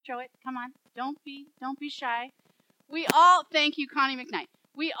show it. Come on. Don't be shy. We all, thank you, Connie McKnight.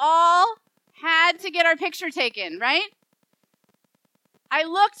 We all had to get our picture taken, right? I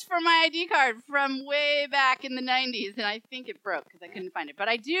looked for my ID card from way back in the 90s, and I think it broke because I couldn't find it. But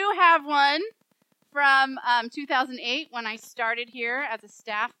I do have one from 2008 when I started here as a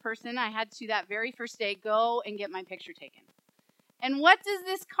staff person. I had to, that very first day, go and get my picture taken. And what does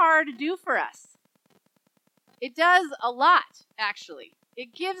this card do for us? It does a lot, actually.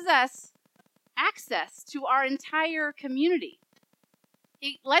 It gives us access to our entire community.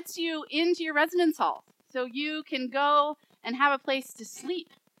 It lets you into your residence hall so you can go and have a place to sleep.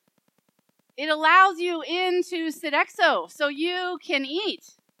 It allows you into Sodexo so you can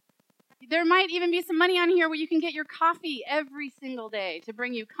eat. There might even be some money on here where you can get your coffee every single day to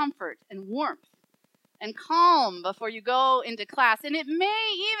bring you comfort and warmth and calm before you go into class. And it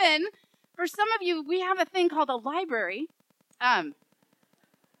may even, for some of you, we have a thing called a library.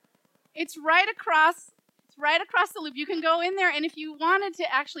 It's right across the loop. You can go in there, and if you wanted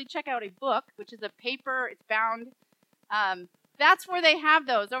to actually check out a book, which is a paper, it's bound, that's where they have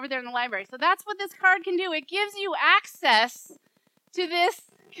those, over there in the library. So that's what this card can do. It gives you access to this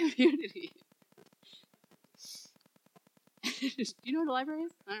community. Do you know what a library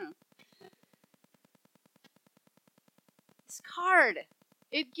is? I don't know. This card,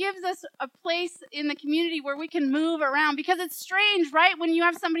 it gives us a place in the community where we can move around, because it's strange, right? When you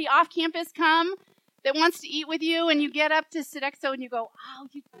have somebody off campus come that wants to eat with you, and you get up to Sodexo and you go, oh,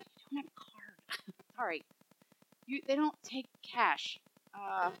 you don't have a card. Sorry. They don't take cash.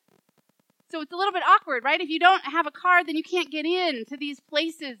 So it's a little bit awkward, right? If you don't have a card, then you can't get in to these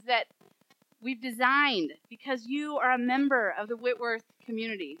places that we've designed because you are a member of the Whitworth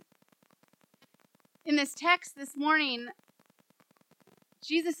community. In this text this morning,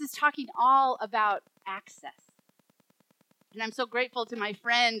 Jesus is talking all about access. And I'm so grateful to my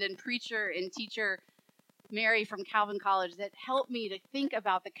friend and preacher and teacher, Mary from Calvin College, that helped me to think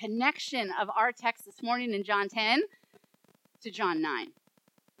about the connection of our text this morning in John 10 to John 9.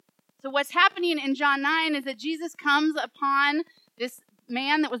 So what's happening in John 9 is that Jesus comes upon this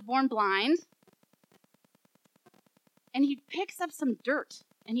man that was born blind, and he picks up some dirt,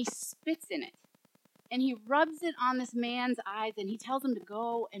 and he spits in it, and he rubs it on this man's eyes, and he tells him to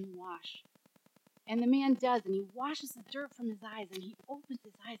go and wash. And the man does, and he washes the dirt from his eyes, and he opens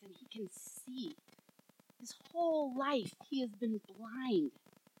his eyes, and he can see. His whole life, he has been blind.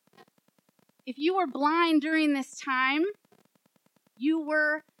 If you were blind during this time, you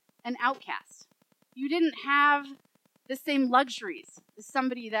were an outcast. You didn't have the same luxuries as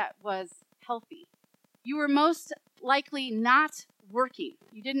somebody that was healthy. You were most likely not working.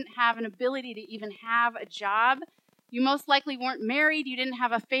 You didn't have an ability to even have a job. You most likely weren't married. You didn't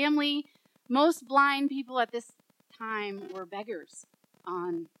have a family. Most blind people at this time were beggars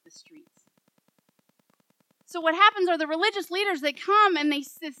on the streets. So what happens are the religious leaders, they come and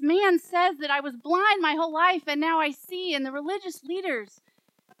this man says that I was blind my whole life and now I see. And the religious leaders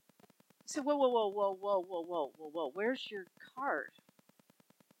say, whoa, where's your card?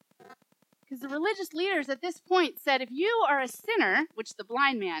 Because the religious leaders at this point said, if you are a sinner, which the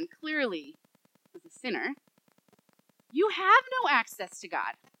blind man clearly was a sinner, you have no access to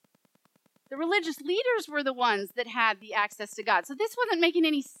God. The religious leaders were the ones that had the access to God. So this wasn't making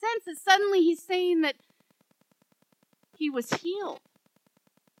any sense that suddenly he's saying that he was healed.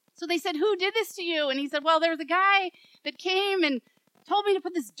 So they said, who did this to you? And he said, well, there was a guy that came and told me to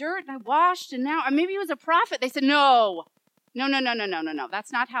put this dirt and I washed and now, or maybe he was a prophet. They said, no.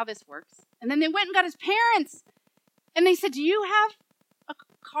 That's not how this works. And then they went and got his parents and they said, do you have a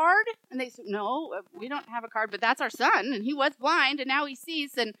card? And they said, no, we don't have a card, but that's our son. And he was blind and now he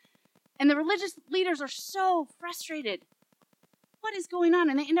sees. And the religious leaders are so frustrated. What is going on?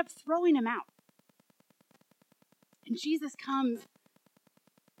 And they end up throwing him out. And Jesus comes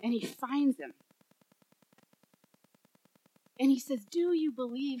and he finds him. And he says, do you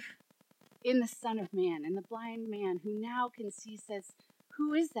believe in the Son of Man? And the blind man who now can see says,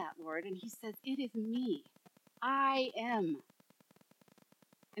 who is that, Lord? And he says, it is me. I am.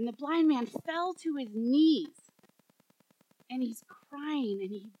 And the blind man fell to his knees. And he's crying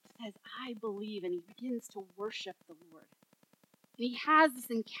and he says, I believe. And he begins to worship the Lord. And he has this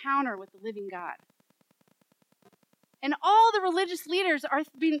encounter with the living God. And all the religious leaders are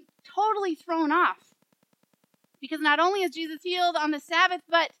being totally thrown off. Because not only is Jesus healed on the Sabbath,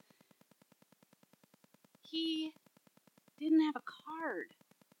 but he didn't have a card.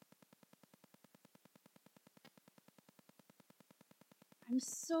 I'm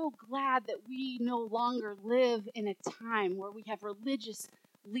so glad that we no longer live in a time where we have religious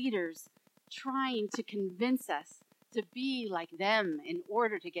leaders trying to convince us to be like them in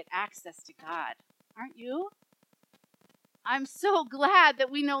order to get access to God. Aren't you? I'm so glad that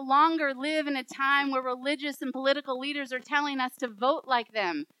we no longer live in a time where religious and political leaders are telling us to vote like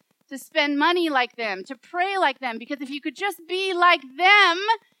them, to spend money like them, to pray like them, because if you could just be like them,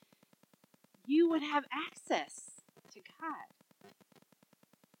 you would have access to God.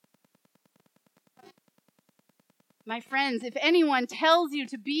 My friends, if anyone tells you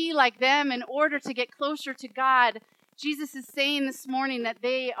to be like them in order to get closer to God, Jesus is saying this morning that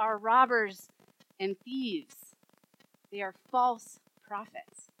they are robbers and thieves. They are false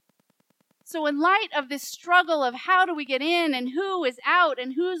prophets. So in light of this struggle of how do we get in and who is out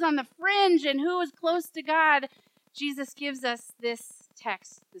and who's on the fringe and who is close to God, Jesus gives us this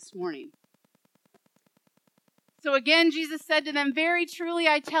text this morning. So again, Jesus said to them, "Very truly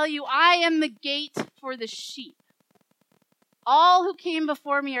I tell you, I am the gate for the sheep. All who came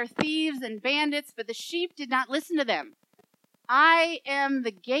before me are thieves and bandits, but the sheep did not listen to them. I am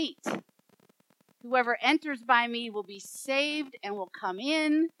the gate. Whoever enters by me will be saved and will come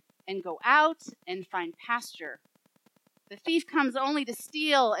in and go out and find pasture. The thief comes only to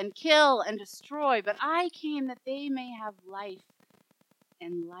steal and kill and destroy, but I came that they may have life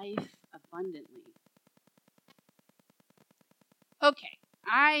and life abundantly." Okay,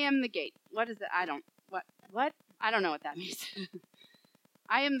 I am the gate. What is it? I don't know what that means.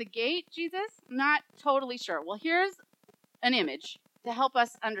 I am the gate, Jesus? I'm not totally sure. Well, here's an image to help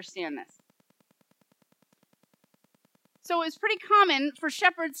us understand this. So it was pretty common for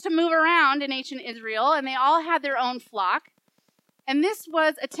shepherds to move around in ancient Israel, and they all had their own flock. And this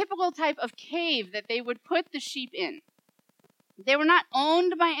was a typical type of cave that they would put the sheep in. They were not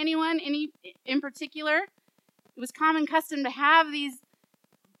owned by anyone in particular. It was common custom to have these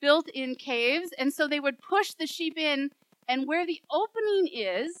built-in caves, and so they would push the sheep in, and where the opening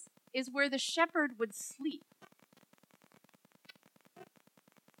is where the shepherd would sleep.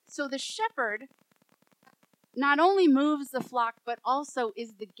 So the shepherd not only moves the flock, but also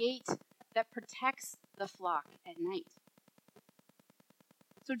is the gate that protects the flock at night.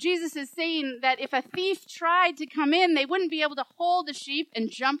 So Jesus is saying that if a thief tried to come in, they wouldn't be able to hold the sheep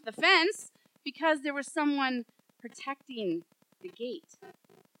and jump the fence because there was someone protecting the gate.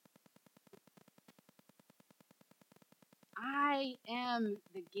 I am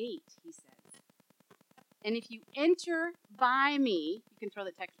the gate, he says. And if you enter by me, you can throw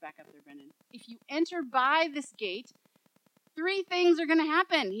the text back up there, Brendan. If you enter by this gate, 3 things are going to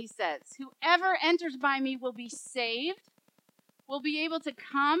happen, he says. Whoever enters by me will be saved, will be able to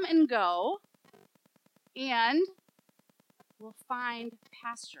come and go, and will find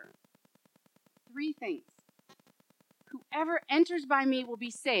pasture. 3 things. Whoever enters by me will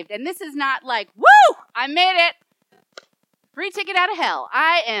be saved. And this is not like, woo, I made it. Free ticket out of hell.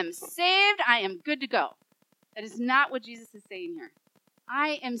 I am saved. I am good to go. That is not what Jesus is saying here.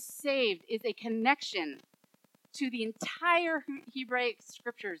 I am saved is a connection to the entire Hebraic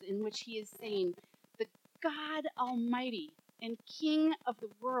scriptures in which he is saying the God Almighty and King of the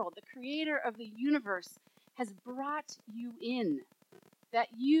world, the creator of the universe, has brought you in that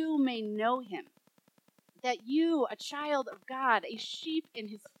you may know him, that you, a child of God, a sheep in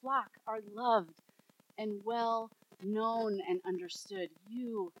his flock, are loved and well known and understood.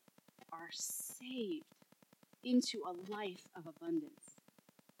 You are saved into a life of abundance.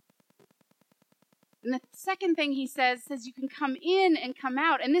 And the second thing he says you can come in and come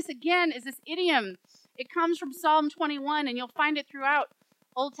out. And this again is this idiom. It comes from Psalm 21, and you'll find it throughout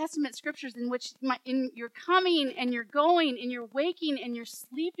Old Testament scriptures in which in you're coming and you're going and you're waking and you're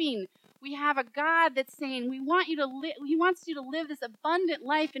sleeping. We have a God that's saying he wants you to live this abundant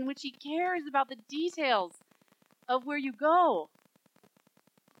life in which he cares about the details of where you go.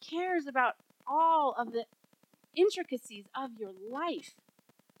 He cares about all of the intricacies of your life.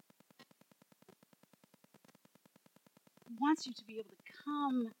 He wants you to be able to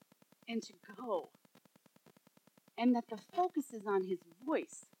come and to go. And that the focus is on his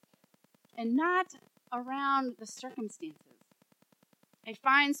voice and not around the circumstances. I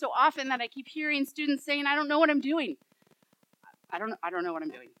find so often that I keep hearing students saying, I don't know what I'm doing. I don't know what I'm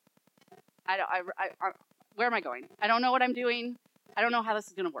doing. Where am I going? I don't know what I'm doing. I don't know how this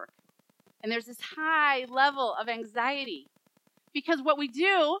is going to work. And there's this high level of anxiety. Because what we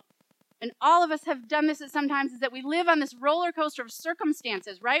do, and all of us have done this at sometimes, is that we live on this roller coaster of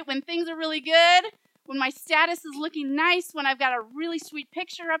circumstances, right? When things are really good, when my status is looking nice, when I've got a really sweet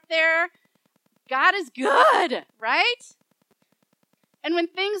picture up there, God is good, right? And when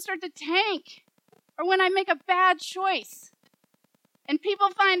things start to tank, or when I make a bad choice, and people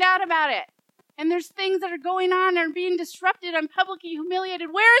find out about it, and there's things that are going on and are being disrupted, I'm publicly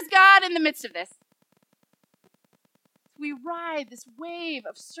humiliated. Where is God in the midst of this? We ride this wave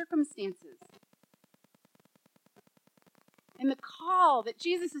of circumstances. And the call that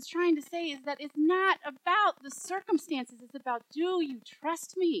Jesus is trying to say is that it's not about the circumstances. It's about, do you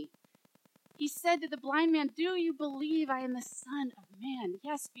trust me? He said to the blind man, do you believe I am the Son of Man?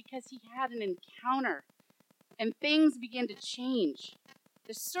 Yes, because he had an encounter and things began to change.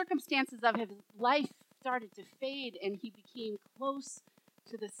 The circumstances of his life started to fade and he became close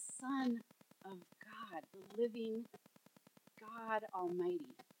to the Son of God, the living God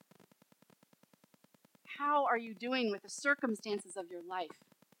Almighty. How are you doing with the circumstances of your life?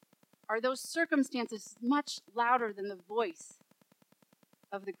 Are those circumstances much louder than the voice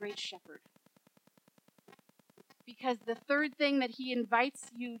of the great shepherd? Because the third thing that he invites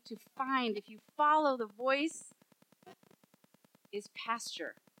you to find, if you follow the voice, is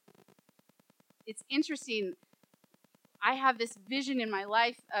pasture. It's interesting. I have this vision in my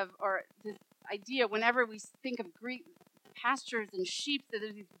life or this idea, whenever we think of Greek pastures and sheep, that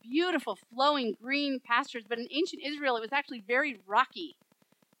there's these beautiful flowing green pastures, but in ancient Israel it was actually very rocky,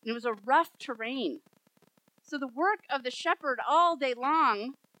 and it was a rough terrain. So the work of the shepherd all day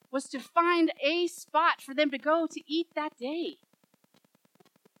long was to find a spot for them to go to eat that day.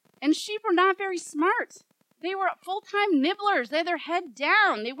 And sheep were not very smart. They were full-time nibblers. They had their head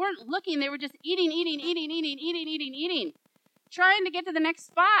down. They weren't looking. They were just eating, trying to get to the next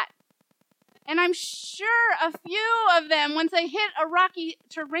spot. And I'm sure a few of them, once they hit a rocky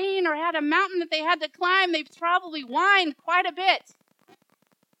terrain or had a mountain that they had to climb, they probably whined quite a bit.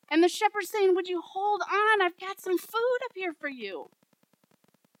 And the shepherd's saying, would you hold on? I've got some food up here for you.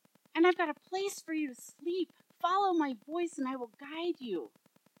 And I've got a place for you to sleep. Follow my voice and I will guide you.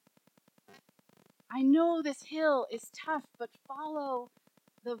 I know this hill is tough, but follow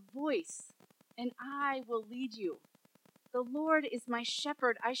the voice and I will lead you. The Lord is my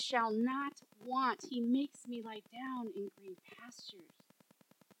shepherd, I shall not want. He makes me lie down in green pastures.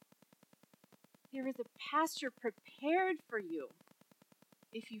 There is a pasture prepared for you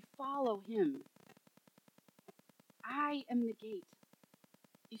if you follow him. I am the gate.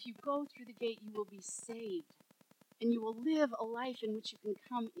 If you go through the gate, you will be saved, and you will live a life in which you can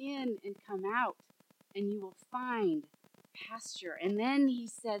come in and come out, and you will find pasture. And then he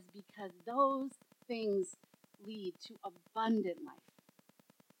says, because those things lead to abundant life.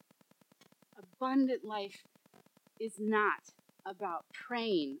 Abundant life is not about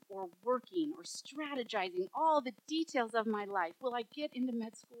praying or working or strategizing all the details of my life. Will I get into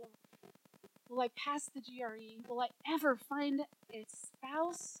med school? Will I pass the GRE? Will I ever find a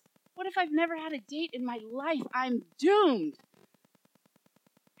spouse? What if I've never had a date in my life? I'm doomed.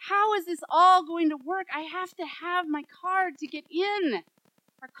 How is this all going to work? I have to have my card to get in.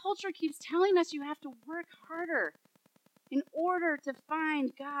 Our culture keeps telling us you have to work harder in order to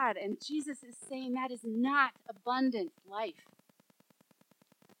find God. And Jesus is saying that is not abundant life.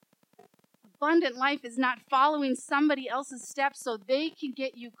 Abundant life is not following somebody else's steps so they can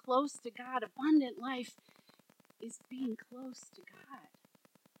get you close to God. Abundant life is being close to God.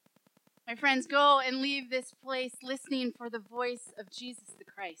 My friends, go and leave this place listening for the voice of Jesus the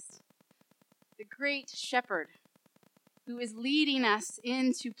Christ, the great shepherd who is leading us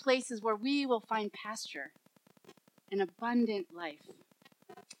into places where we will find pasture, an abundant life.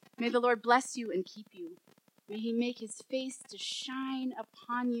 May the Lord bless you and keep you. May he make his face to shine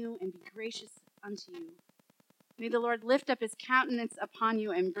upon you and be gracious unto you. May the Lord lift up his countenance upon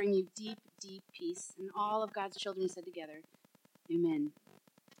you and bring you deep, deep peace. And all of God's children said together, amen.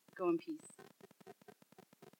 Go in peace.